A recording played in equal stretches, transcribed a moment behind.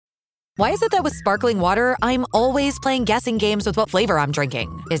Why is it that with sparkling water, I'm always playing guessing games with what flavor I'm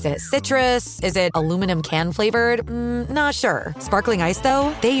drinking? Is it citrus? Is it aluminum can flavored? Not sure. Sparkling ice,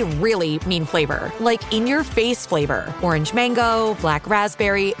 though, they really mean flavor. Like in-your-face flavor. Orange mango, black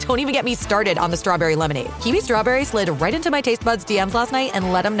raspberry. Don't even get me started on the strawberry lemonade. Kiwi Strawberry slid right into my taste buds DMs last night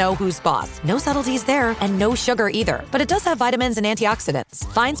and let them know who's boss. No subtleties there, and no sugar either. But it does have vitamins and antioxidants.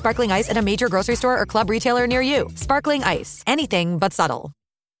 Find sparkling ice at a major grocery store or club retailer near you. Sparkling ice. Anything but subtle.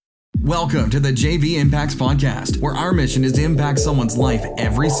 Welcome to the JV Impacts Podcast, where our mission is to impact someone's life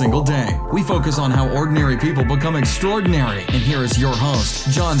every single day. We focus on how ordinary people become extraordinary. And here is your host,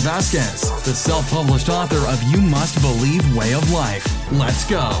 John Vasquez, the self-published author of You Must Believe Way of Life. Let's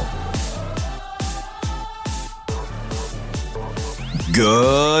go.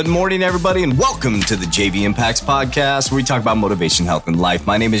 Good morning, everybody, and welcome to the JV Impacts Podcast, where we talk about motivation, health, and life.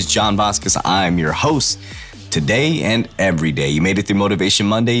 My name is John Vasquez. I'm your host. Today and every day. You made it through Motivation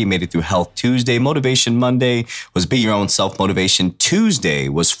Monday. You made it through Health Tuesday. Motivation Monday was Be Your Own Self-Motivation. Tuesday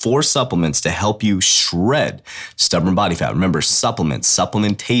was 4 supplements to help you shred stubborn body fat. Remember,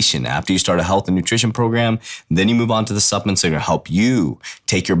 supplementation. After you start a health and nutrition program, then you move on to the supplements that are going to help you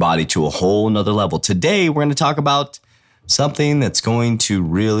take your body to a whole nother level. Today, we're going to talk about something that's going to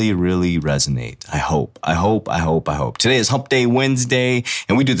really, really resonate. I hope. Today is Hump Day Wednesday,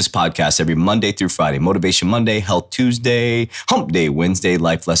 and we do this podcast every Monday through Friday. Motivation Monday, Health Tuesday, Hump Day Wednesday,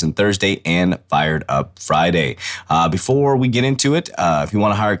 Life Lesson Thursday, and Fired Up Friday. Before we get into it, if you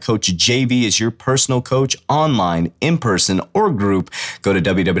want to hire Coach JV as your personal coach, online, in person, or group, go to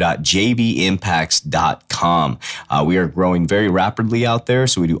www.jvimpacts.com. We are growing very rapidly out there,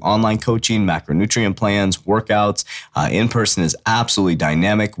 so we do online coaching, macronutrient plans, workouts. In-person is absolutely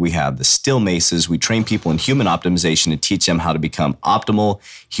dynamic. We have the Still Maces. We train people in human optimization to teach them how to become optimal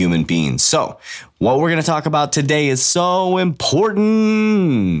human beings. So what we're going to talk about today is so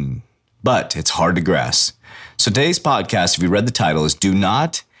important, but it's hard to grasp. So today's podcast, if you read the title, is Do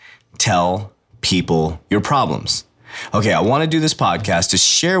Not Tell People Your Problems. Okay, I want to do this podcast to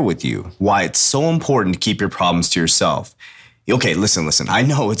share with you why it's so important to keep your problems to yourself. Okay, listen. I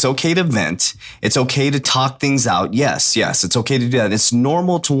know it's okay to vent. It's okay to talk things out. Yes, it's okay to do that. It's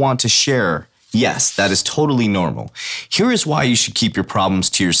normal to want to share. Yes, that is totally normal. Here is why you should keep your problems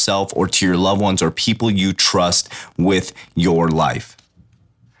to yourself or to your loved ones or people you trust with your life.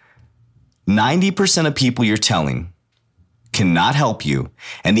 90% of people you're telling cannot help you,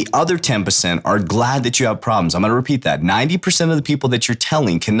 and the other 10% are glad that you have problems. I'm going to repeat that. 90% of the people that you're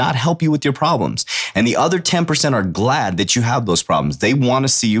telling cannot help you with your problems, and the other 10% are glad that you have those problems. They want to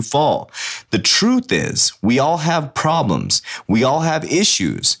see you fall. The truth is, we all have problems. We all have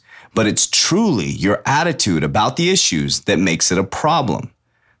issues, but it's truly your attitude about the issues that makes it a problem.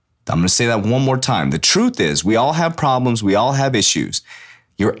 I'm going to say that one more time. The truth is, we all have problems. We all have issues.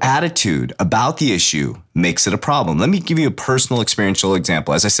 Your attitude about the issue makes it a problem. Let me give you a personal experiential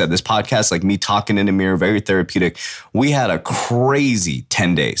example. As I said, this podcast, like me talking in a mirror, very therapeutic. We had a crazy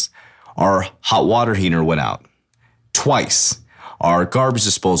 10 days. Our hot water heater went out twice. Our garbage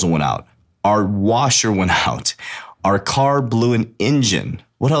disposal went out. Our washer went out. Our car blew an engine.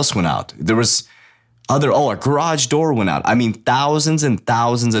 What else went out? There was our garage door went out. I mean, thousands and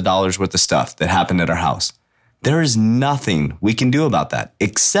thousands of dollars worth of stuff that happened at our house. There is nothing we can do about that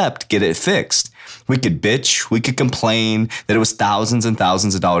except get it fixed. We could bitch, we could complain that it was thousands and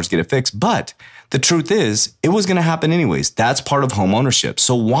thousands of dollars to get it fixed, but the truth is, it was going to happen anyways. That's part of home ownership.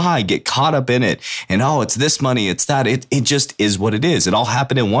 So why get caught up in it? And it's this money, it's that. It just is what it is. It all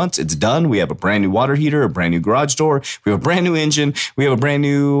happened at once. It's done. We have a brand new water heater, a brand new garage door. We have a brand new engine. We have a brand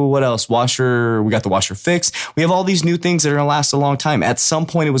new, washer. We got the washer fixed. We have all these new things that are going to last a long time. At some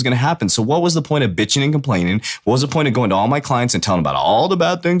point, it was going to happen. So what was the point of bitching and complaining? What was the point of going to all my clients and telling them about all the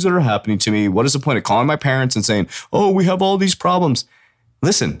bad things that are happening to me? What is the point of calling my parents and saying, we have all these problems?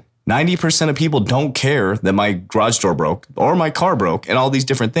 Listen. 90% of people don't care that my garage door broke or my car broke and all these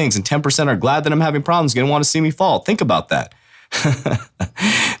different things. And 10% are glad that I'm having problems, going to want to see me fall. Think about that.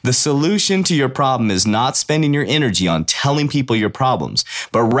 The solution to your problem is not spending your energy on telling people your problems,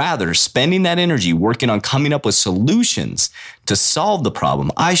 but rather spending that energy working on coming up with solutions to solve the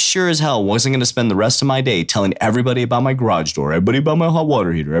problem. I sure as hell wasn't going to spend the rest of my day telling everybody about my garage door, everybody about my hot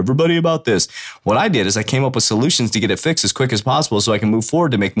water heater, everybody about this. What I did is I came up with solutions to get it fixed as quick as possible so I can move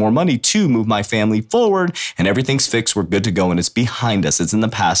forward to make more money to move my family forward, and everything's fixed. We're good to go, and it's behind us. It's in the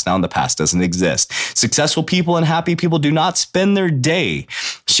past now, and the past doesn't exist. Successful people and happy people do not spend their day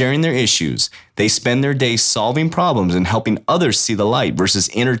sharing their issues. They spend their day solving problems and helping others see the light versus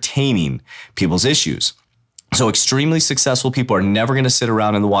entertaining people's issues. So extremely successful people are never going to sit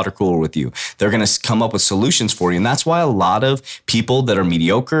around in the water cooler with you. They're going to come up with solutions for you. And that's why a lot of people that are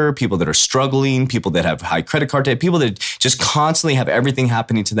mediocre, people that are struggling, people that have high credit card debt, people that just constantly have everything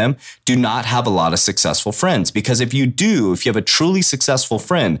happening to them do not have a lot of successful friends. Because if you have a truly successful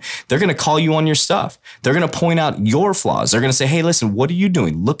friend, they're going to call you on your stuff. They're going to point out your flaws. They're going to say, hey, listen, what are you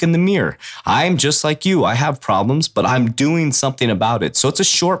doing? Look in the mirror. I'm just like you. I have problems, but I'm doing something about it. So it's a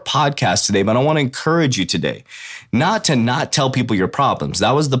short podcast today, but I want to encourage you today not to not tell people your problems.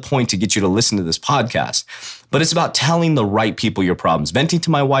 That was the point, to get you to listen to this podcast. But it's about telling the right people your problems. Venting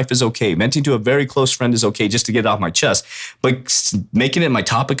to my wife is okay. Venting to a very close friend is okay, just to get it off my chest. But making it my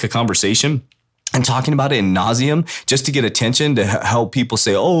topic of conversation and talking about it in nauseum just to get attention, to help people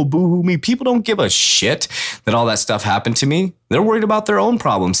say, oh, boo-hoo me. People don't give a shit that all that stuff happened to me. They're worried about their own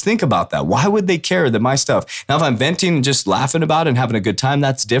problems. Think about that. Why would they care that my stuff? Now, if I'm venting and just laughing about it and having a good time,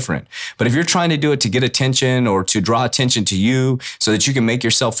 that's different. But if you're trying to do it to get attention or to draw attention to you so that you can make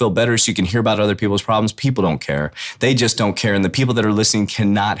yourself feel better, so you can hear about other people's problems, people don't care. They just don't care. And the people that are listening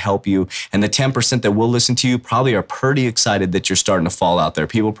cannot help you. And the 10% that will listen to you probably are pretty excited that you're starting to fall out there.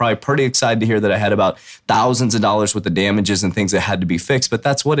 People are probably pretty excited to hear that I had about thousands of dollars worth of damages and things that had to be fixed. But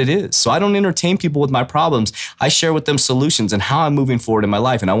that's what it is. So I don't entertain people with my problems. I share with them solutions and how I'm moving forward in my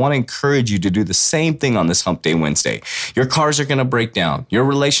life. And I want to encourage you to do the same thing on this Hump Day Wednesday. Your cars are going to break down. Your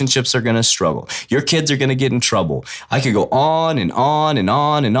relationships are going to struggle. Your kids are going to get in trouble. I could go on and on and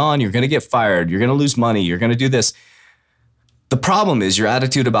on and on. You're going to get fired. You're going to lose money. You're going to do this. The problem is your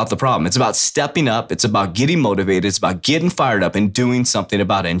attitude about the problem. It's about stepping up. It's about getting motivated. It's about getting fired up and doing something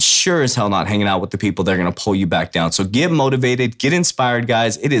about it. And sure as hell not hanging out with the people that are going to pull you back down. So get motivated, get inspired,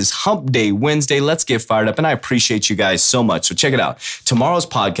 guys. It is Hump Day Wednesday. Let's get fired up. And I appreciate you guys so much. So check it out. Tomorrow's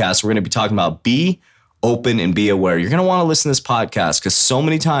podcast, we're going to be talking about be open and be aware. You're going to want to listen to this podcast because so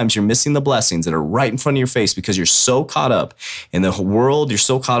many times you're missing the blessings that are right in front of your face because you're so caught up in the world. You're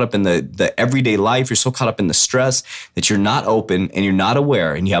so caught up in the everyday life. You're so caught up in the stress that you're not open and you're not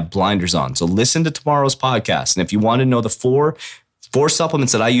aware and you have blinders on. So listen to tomorrow's podcast. And if you want to know the four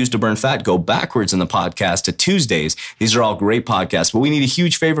supplements that I use to burn fat, go backwards in the podcast to Tuesdays. These are all great podcasts, but we need a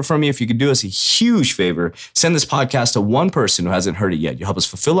huge favor from you. If you could do us a huge favor, send this podcast to one person who hasn't heard it yet. You help us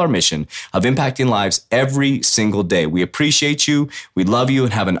fulfill our mission of impacting lives every single day. We appreciate you. We love you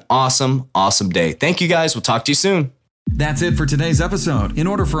and have an awesome, awesome day. Thank you guys. We'll talk to you soon. That's it for today's episode. In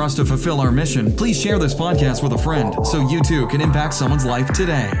order for us to fulfill our mission, please share this podcast with a friend so you too can impact someone's life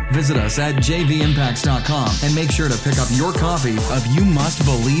today. Visit us at jvimpacts.com and make sure to pick up your copy of You Must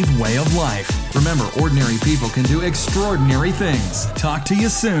Believe Way of Life. Remember, ordinary people can do extraordinary things. Talk to you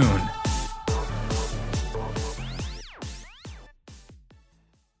soon.